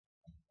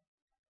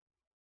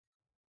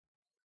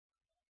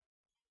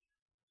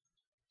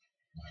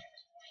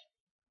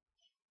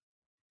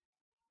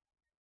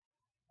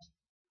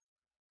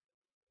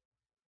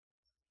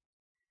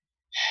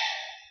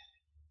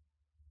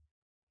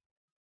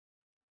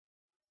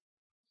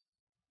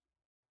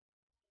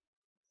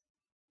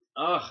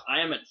Ugh, I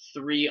am at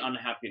 3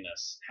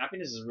 unhappiness.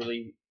 Happiness is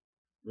really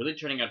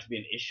turning out to be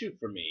an issue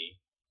for me.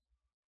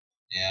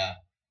 Yeah.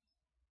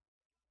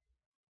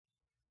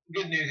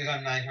 Good news is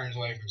I'm 9 turns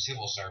away from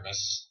civil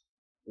service.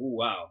 Ooh,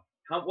 wow.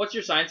 What's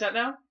your science at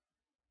now?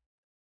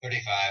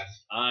 35.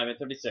 I'm at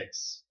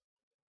 36.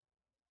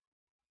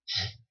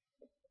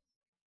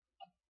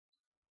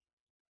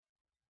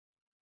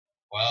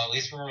 Well, at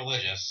least we're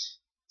religious.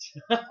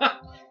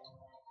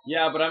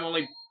 Yeah, but I'm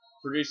only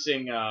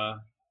producing, okay.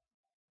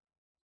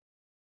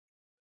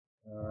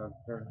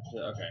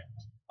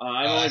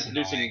 I'm only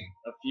producing annoying.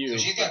 a few. So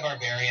she's got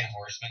barbarian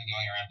horsemen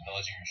going around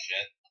pillaging her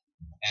shit,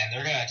 and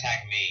they're gonna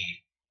attack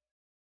me.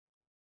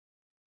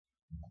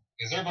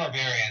 Because they're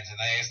barbarians, and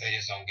they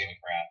just don't give a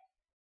crap.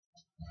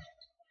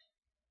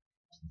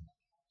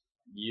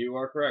 You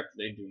are correct.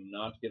 They do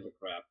not give a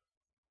crap.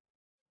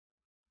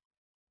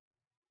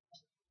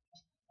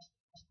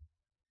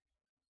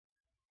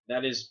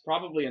 That is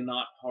probably a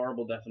not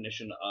horrible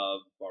definition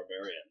of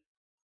barbarian.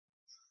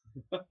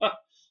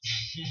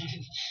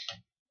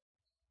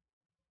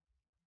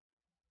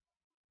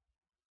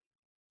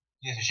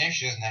 Yeah, it's a shame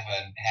she doesn't have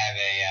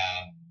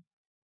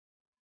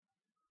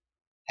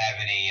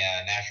any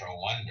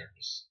natural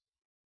wonders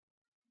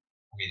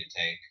for me to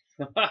take.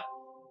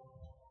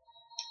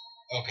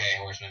 Okay,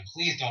 horseman,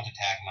 please don't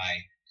attack my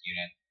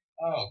unit.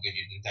 Oh, good,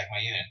 you didn't attack my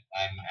unit.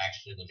 I'm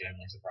actually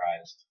legitimately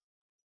surprised.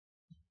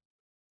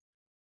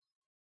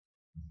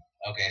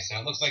 Okay, so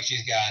it looks like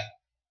she's got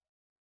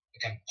a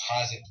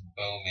composite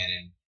bowman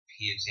in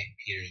St.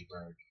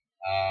 Petersburg.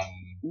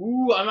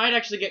 Ooh, I might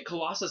actually get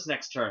Colossus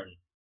next turn.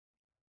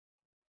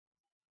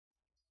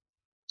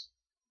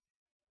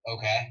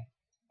 Okay.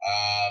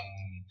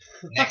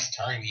 Next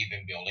turn, you've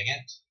been building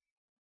it?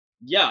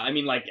 Yeah, I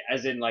mean, like,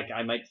 as in, like,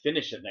 I might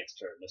finish it next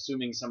turn,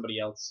 assuming somebody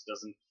else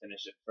doesn't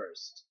finish it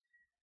first.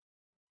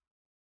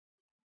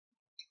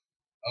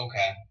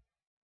 Okay.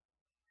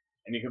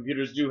 I mean,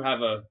 computers do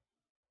have a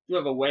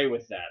way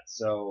with that,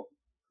 so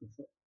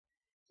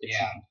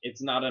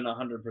it's not an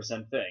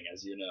 100% thing,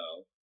 as you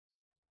know.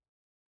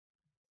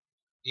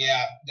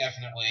 Yeah,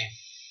 definitely.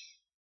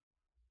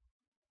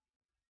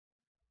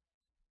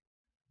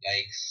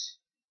 Yikes.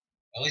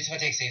 At least if I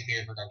take St.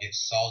 Petersburg, I'll get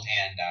salt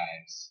and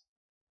dies.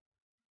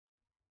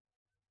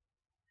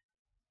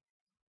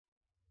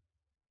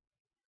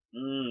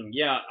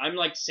 Yeah, I'm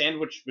like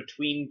sandwiched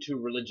between two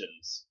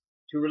religions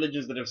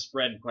that have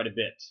spread quite a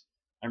bit.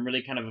 I'm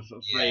really kind of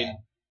afraid. Yeah.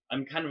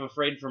 I'm kind of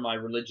afraid for my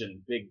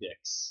religion, big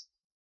dicks.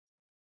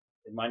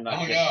 It might not.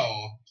 Oh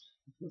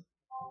no!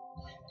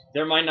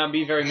 There might not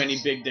be very many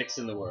big dicks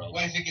in the world.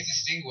 What if it gets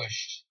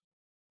extinguished?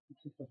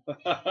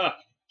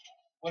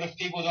 What if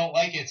people don't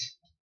like it?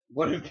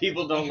 What if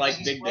people don't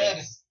like big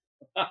dicks?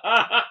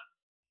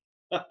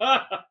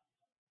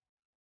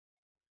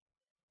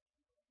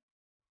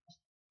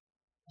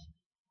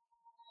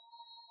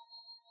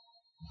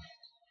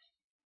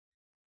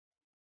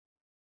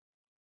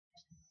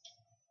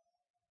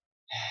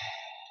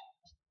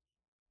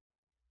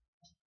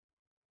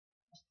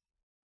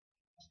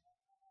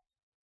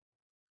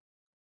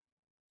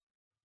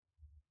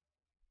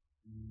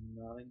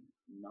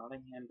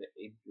 Nottingham to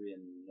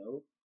Adrian,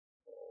 nope.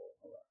 Oh,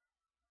 hold on.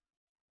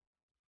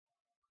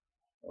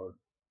 Or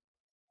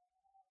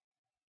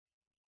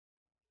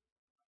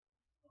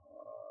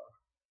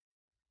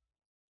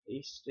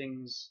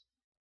Hastings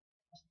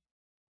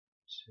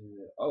to.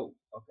 Oh,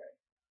 okay.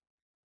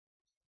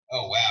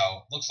 Oh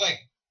wow! Looks like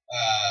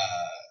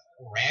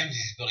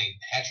Ramsey's building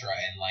Petra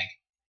in like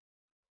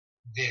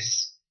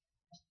this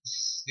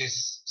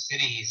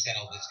city he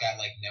settled that's got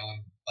like no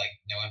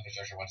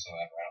infrastructure whatsoever.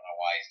 I don't know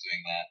why he's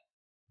doing that.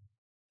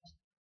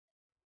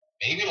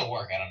 Maybe it'll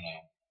work. I don't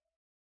know.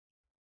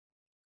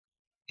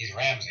 He's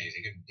Ramses.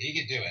 He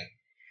could do it.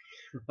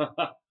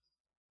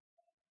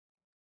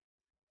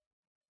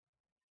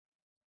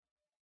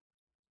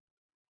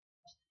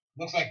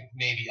 Looks like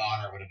maybe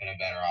honor would have been a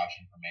better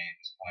option for me at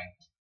this point.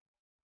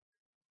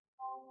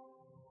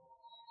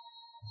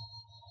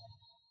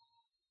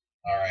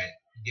 Alright,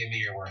 give me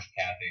your worst,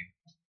 Kathy.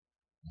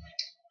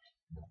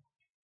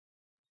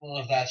 Well,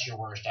 if that's your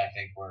worst, I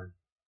think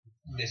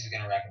this is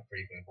going to wrap up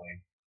pretty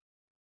quickly.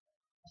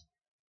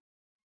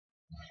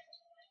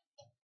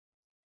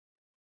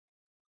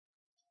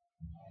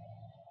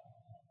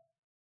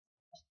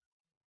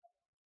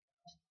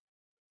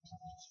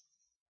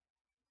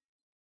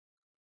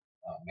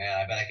 Oh man,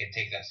 I bet I could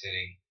take that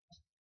city.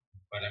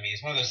 But I mean,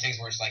 it's one of those things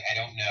where it's like, I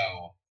don't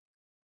know.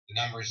 The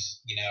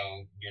numbers,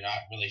 you're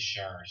not really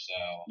sure,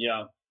 so.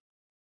 Yeah.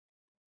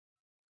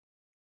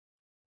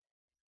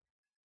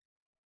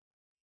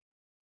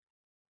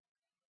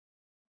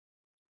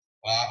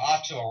 Well, I'm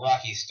off to a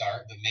rocky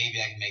start, but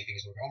maybe I can make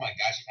things work. Oh my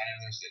gosh, you found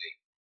another city.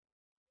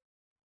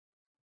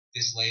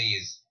 This lady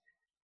is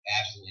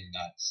absolutely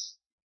nuts.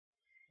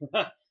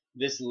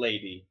 This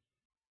lady.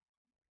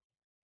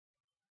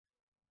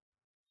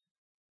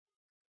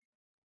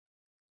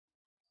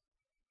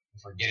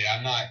 Forget it.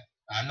 I'm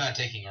not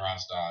taking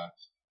Rostov.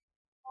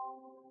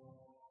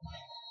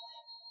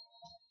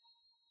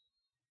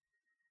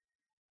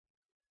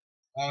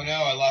 Oh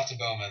no, I lost a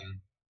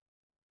bowman.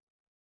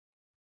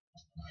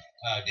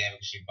 Oh damn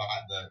it! She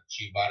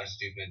bought a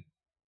stupid.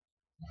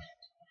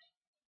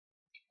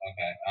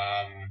 Okay.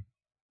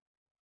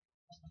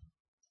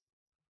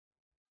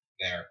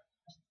 There.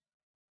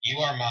 You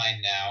are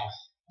mine now,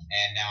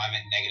 and now I'm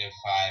at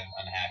 -5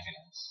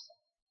 unhappiness.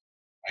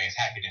 I guess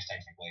happiness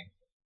technically.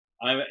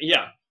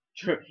 Yeah,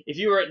 true. If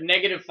you were at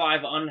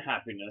 -5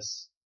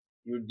 unhappiness,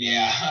 you would be.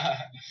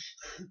 Yeah.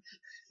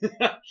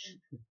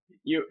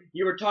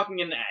 you were talking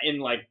in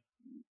like,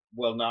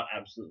 well, not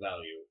absolute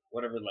value,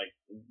 whatever, like,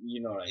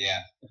 you know what I mean.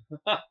 Yeah.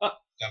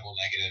 Double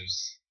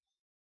negatives.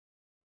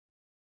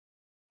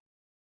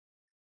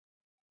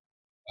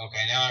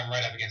 Okay, now I'm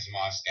right up against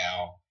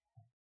Moscow.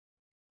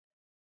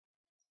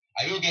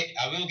 I will get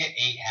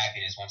 8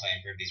 happiness once I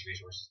improve these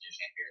resources to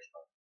St.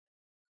 Petersburg.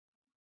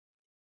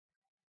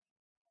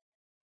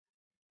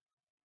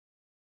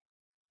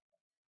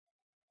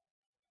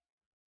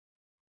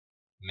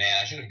 Man,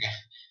 I should have gone.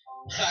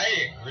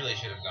 I really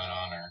should have gone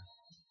honor.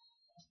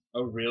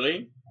 Oh,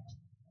 really?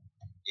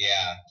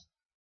 Yeah,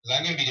 because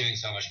I'm going to be doing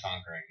so much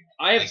conquering.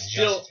 I have like,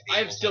 still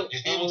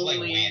just be able to like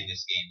only. win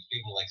this game. Just be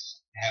able to like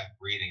have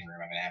breathing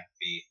room. I'm going to have to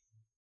be.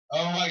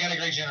 Oh, I got a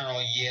great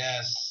general.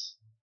 Yes.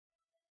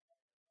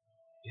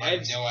 I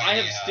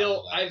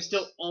have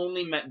still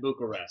only met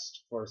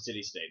Bucharest for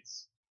city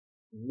states.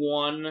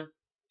 One.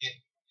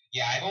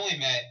 Yeah, I've only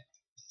met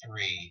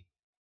 3.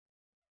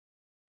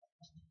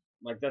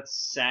 Like, that's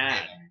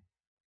sad.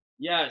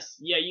 Yes,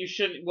 yeah, you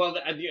should. Well,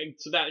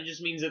 so that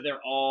just means that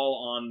they're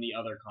all on the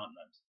other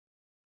continent.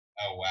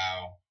 Oh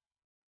wow,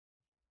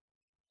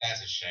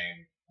 that's a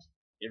shame.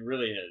 It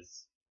really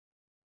is.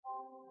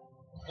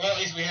 Well, at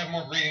least we have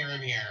more breathing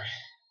room here.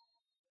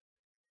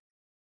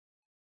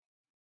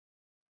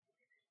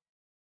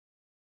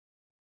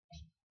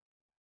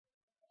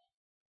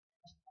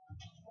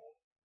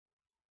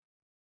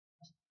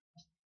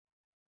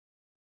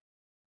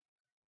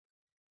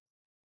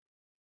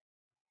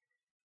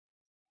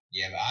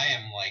 Yeah, but I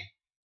am like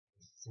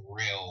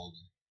thrilled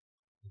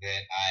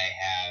that I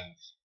have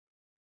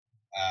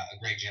a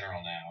great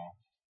general now.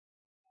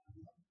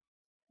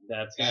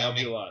 That's gonna help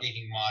you a lot.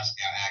 Making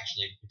Moscow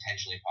actually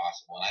potentially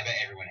possible, and I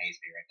bet everyone hates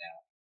me right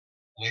now.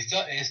 Well,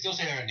 they still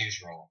say they're a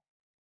neutral,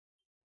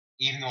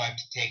 even though I've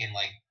taken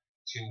like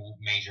 2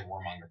 major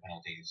warmonger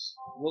penalties.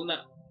 Well,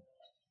 now,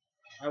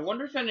 I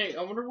wonder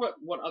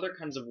what other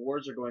kinds of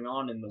wars are going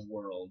on in the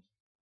world.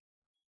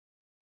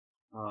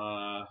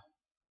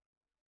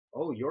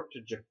 Oh, York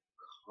to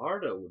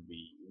Jakarta would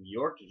be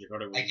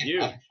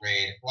huge.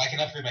 Upgrade. Well, I can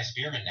upgrade my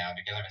spearmen now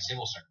because I'm a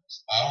civil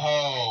service.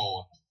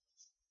 Oh,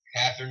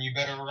 Catherine, you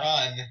better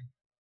run.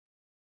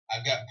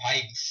 I've got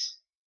pikes.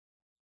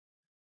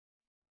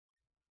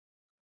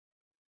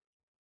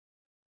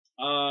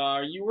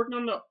 Are you working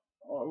on the?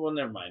 Oh, well,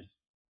 never mind.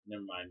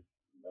 Never mind.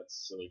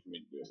 That's silly for me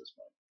to do at this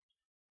point.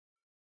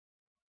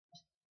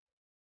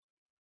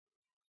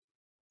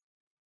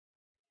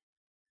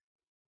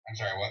 I'm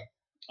sorry, what?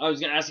 I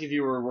was gonna ask if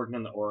you were working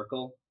on the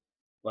Oracle,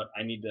 but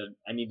I need to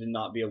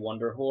not be a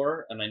wonder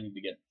whore, and I need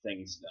to get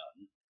things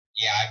done.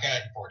 Yeah, I've got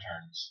it in 4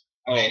 turns.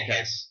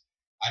 Okay.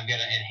 I'm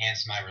gonna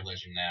enhance my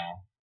religion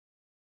now.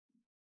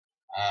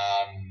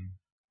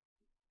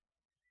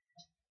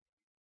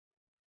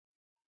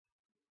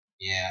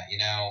 Yeah, you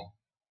know,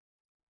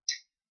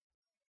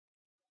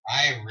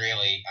 I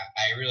really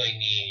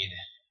need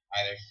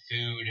either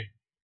food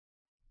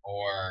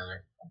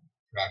or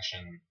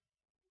production.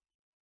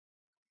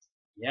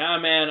 Yeah,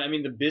 man. I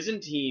mean, the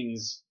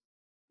Byzantines,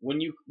 when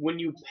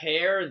you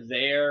pair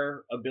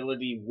their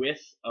ability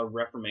with a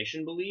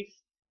Reformation belief,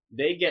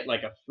 they get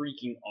like a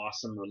freaking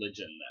awesome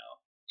religion now.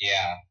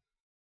 Yeah.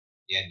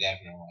 Yeah,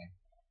 definitely.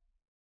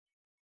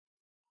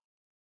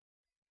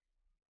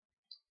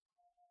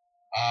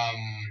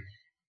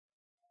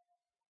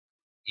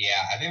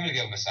 Yeah, I think I'm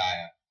gonna go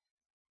Messiah.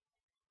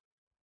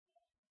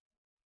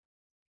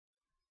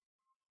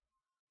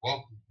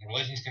 Well, the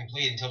religion's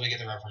complete until we get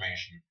the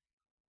Reformation.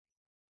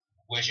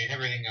 Which, if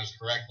everything goes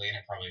correctly, and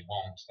it probably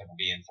won't, that will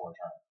be in 4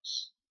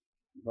 turns.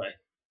 Right.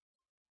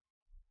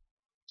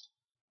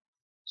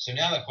 So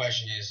now the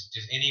question is,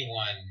 does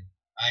anyone,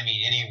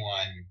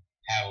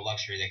 have a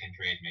luxury that can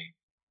trade me?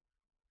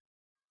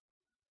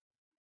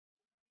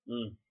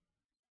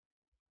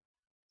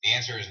 The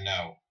answer is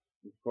no.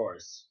 Of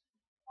course.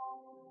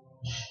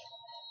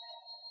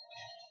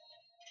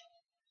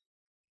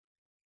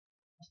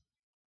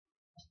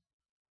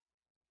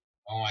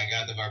 Oh my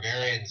god, the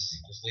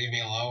barbarians! Just leave me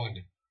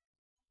alone.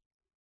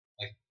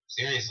 Like,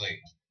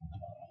 seriously.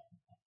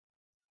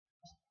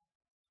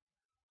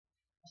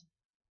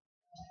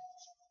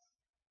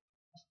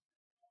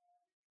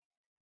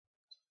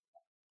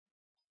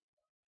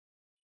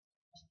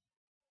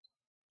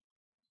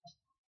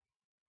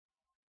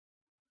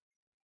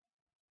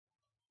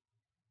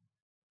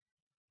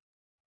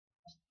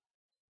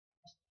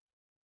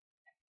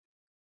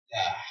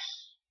 Ah.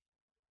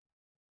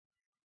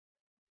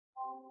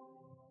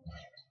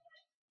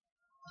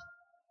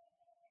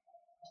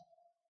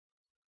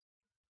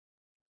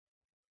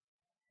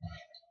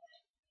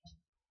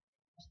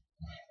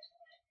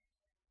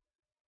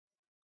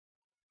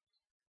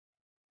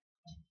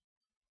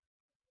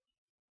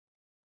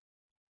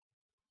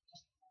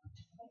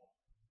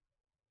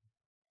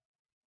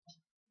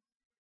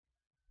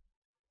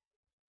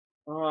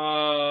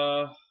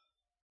 Uh,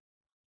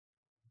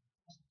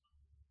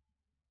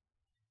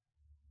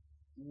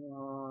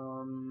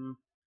 um,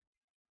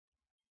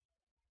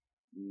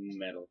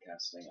 metal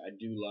casting. I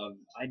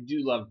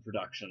do love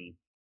production.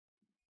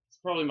 It's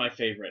probably my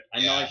favorite.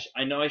 Yeah.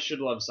 I know I should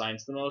love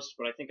science the most,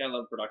 but I think I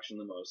love production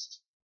the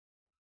most.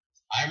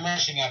 I'm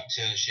rushing up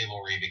to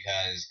chivalry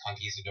because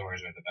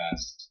conquistadors are the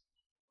best.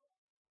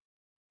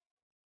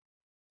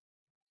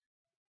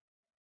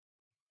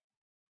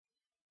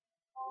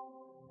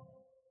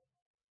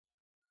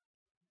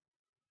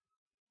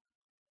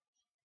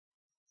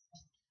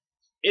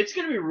 It's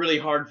gonna be really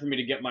hard for me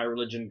to get my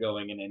religion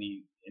going in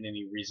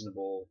any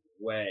reasonable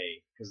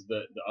way because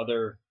the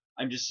other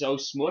I'm just so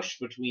smushed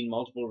between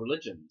multiple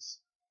religions.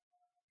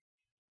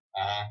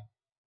 Uh-huh.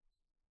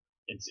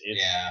 It's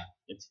it's Yeah.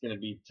 it's gonna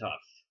be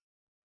tough.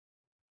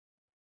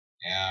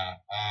 Yeah.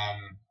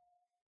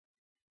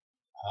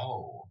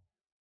 Oh.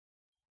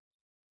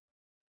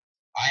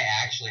 I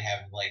actually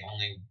have like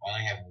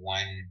only have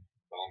one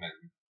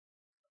bowman.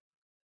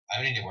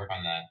 I need to work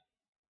on that.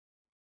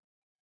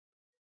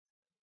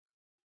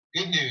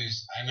 Good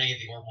news. I'm gonna get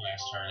the Oracle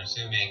next turn,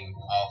 assuming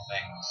all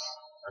things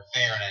are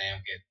fair and I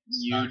don't get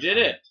You stunned did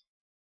from it. it.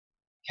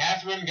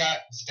 Catherine got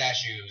the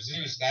statue of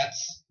Zeus.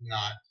 That's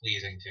not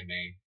pleasing to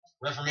me.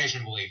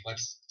 Reformation belief.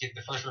 Let's get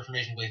the first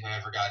Reformation belief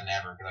I've ever gotten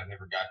ever, because I've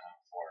never gotten one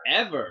before.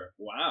 Ever.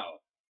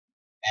 Wow.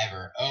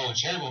 Ever. Oh,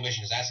 charitable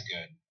missions. That's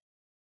good.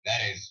 That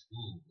is.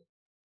 Ooh.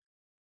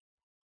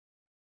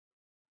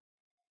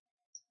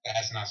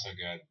 That's not so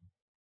good.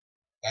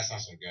 That's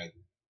not so good.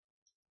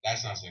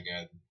 That's not so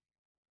good.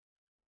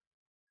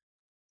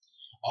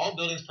 All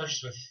buildings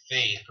purchased with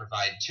faith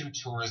provide 2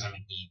 tourism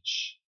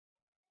each.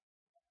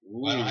 Ooh.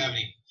 Well, I don't have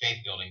any faith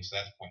buildings, so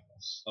that's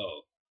pointless.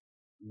 Oh,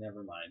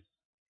 never mind.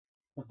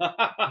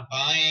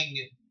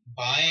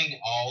 Buying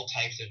all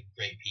types of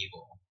great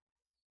people.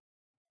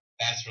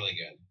 That's really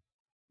good.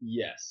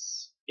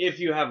 Yes, if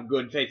you have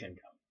good faith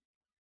income.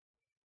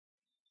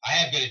 I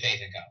have good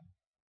faith income.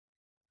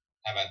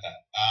 How about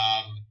that?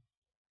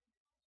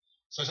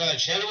 So it's either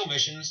charitable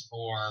missions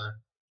or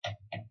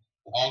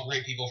all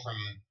great people from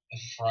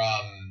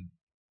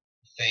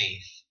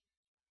faith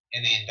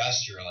in the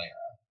industrial era.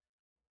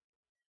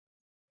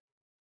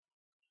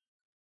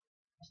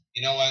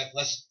 You know what?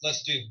 Let's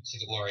do to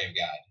the glory of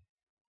God.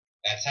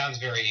 That sounds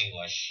very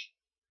English.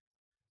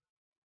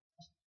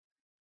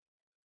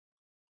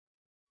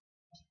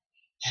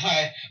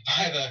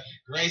 By the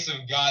grace of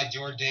God,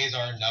 your days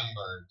are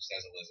numbered,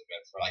 says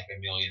Elizabeth for like the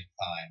millionth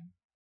time.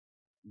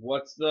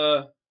 What's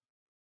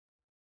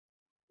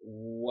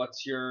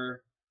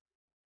your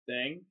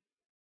thing?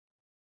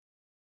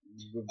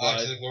 To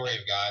the glory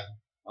of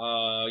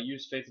God.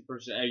 Use faith in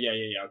person. Yeah.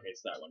 Okay,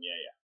 it's that one. Yeah.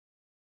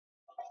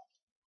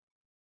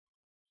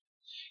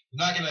 It's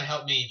not going to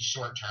help me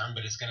short term,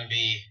 but it's going to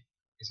be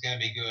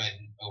good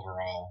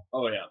overall.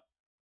 Oh yeah.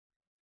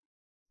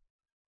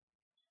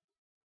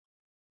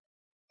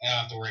 I don't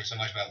have to worry so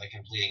much about the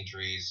completing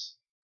trees.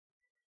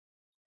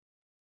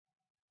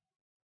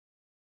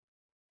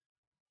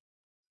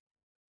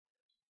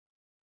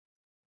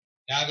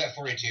 Now I've got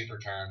 42 per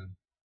turn.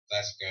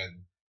 That's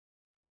good.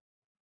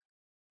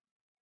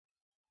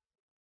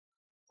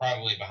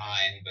 Probably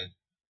behind, but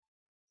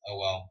oh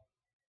well.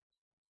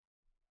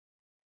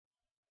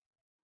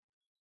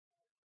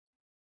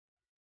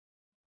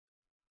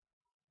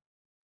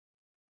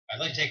 I'd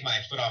like to take my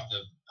foot off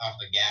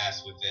the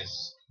gas with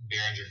this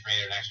Behringer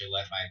freighter and actually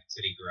let my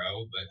city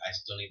grow, but I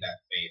still need that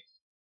faith.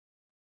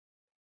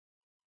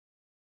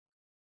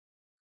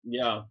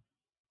 Yeah.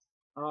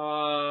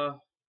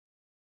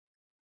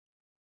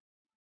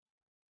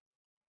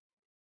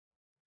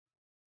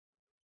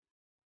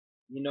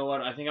 You know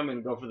what? I think I'm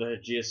gonna go for the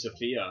Hagia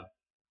Sophia.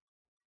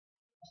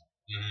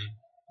 Mm-hmm.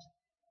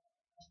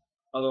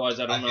 Otherwise,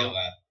 I don't I feel know.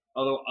 that.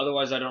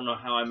 Otherwise, I don't know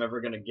how I'm ever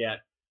gonna get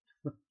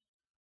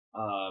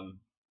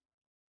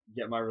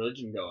my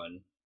religion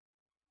going.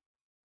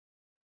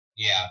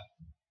 Yeah.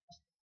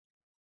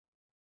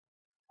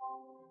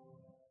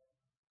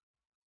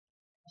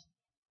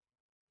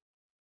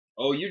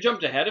 Oh, you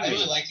jumped ahead of I me.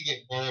 really like to get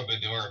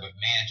Borobudur, but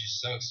man, it's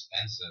just so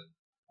expensive.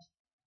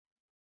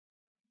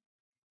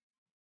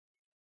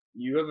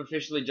 You have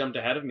officially jumped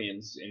ahead of me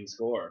in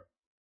score.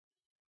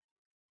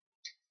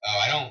 Oh,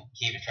 I don't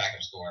keep a track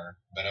of score,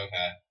 but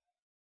okay.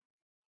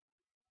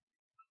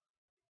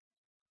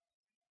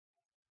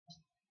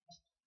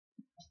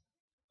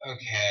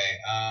 Okay,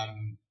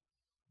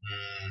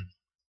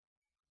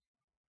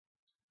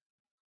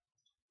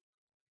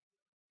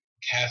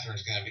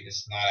 Catherine's gonna beat the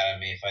snot out of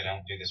me if I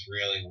don't do this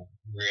really,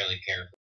 really carefully.